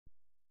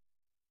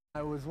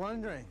I was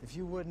wondering if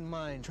you wouldn't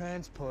mind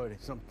transporting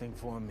something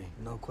for me.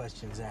 No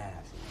questions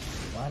asked.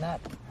 Why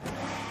not?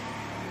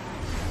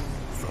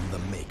 From the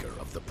maker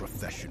of The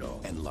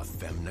Professional and La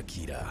Femme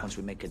Nikita. Once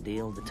we make a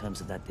deal, the terms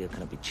of that deal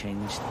cannot be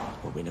changed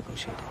or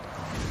renegotiated.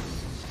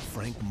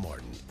 Frank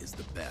Martin is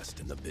the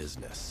best in the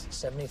business.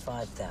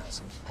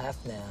 75,000.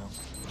 Half now,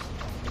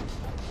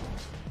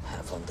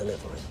 half on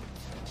delivery.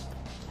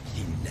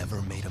 He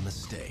never made a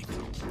mistake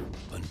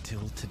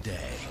until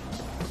today.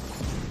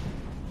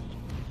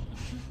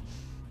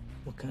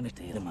 What kind of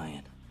date am I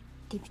in?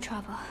 Deep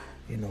trouble.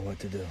 You know what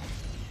to do.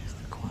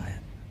 Just quiet.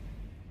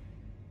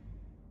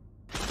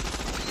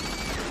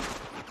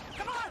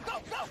 Come on, go,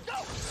 go, go!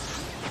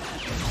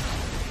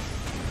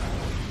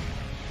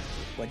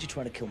 Why'd you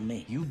try to kill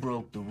me? You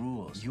broke the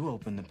rules. You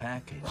opened the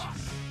package.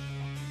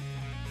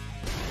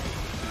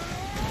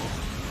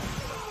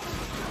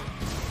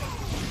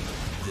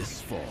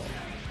 This fall,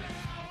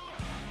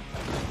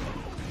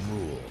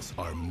 rules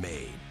are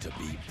made to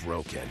be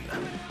broken.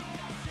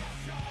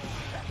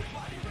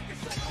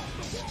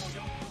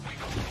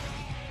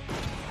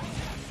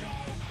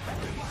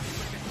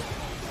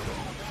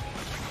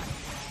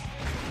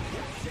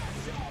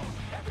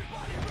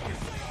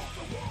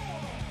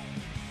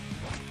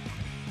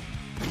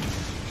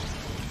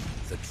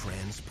 The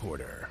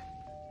Transporter.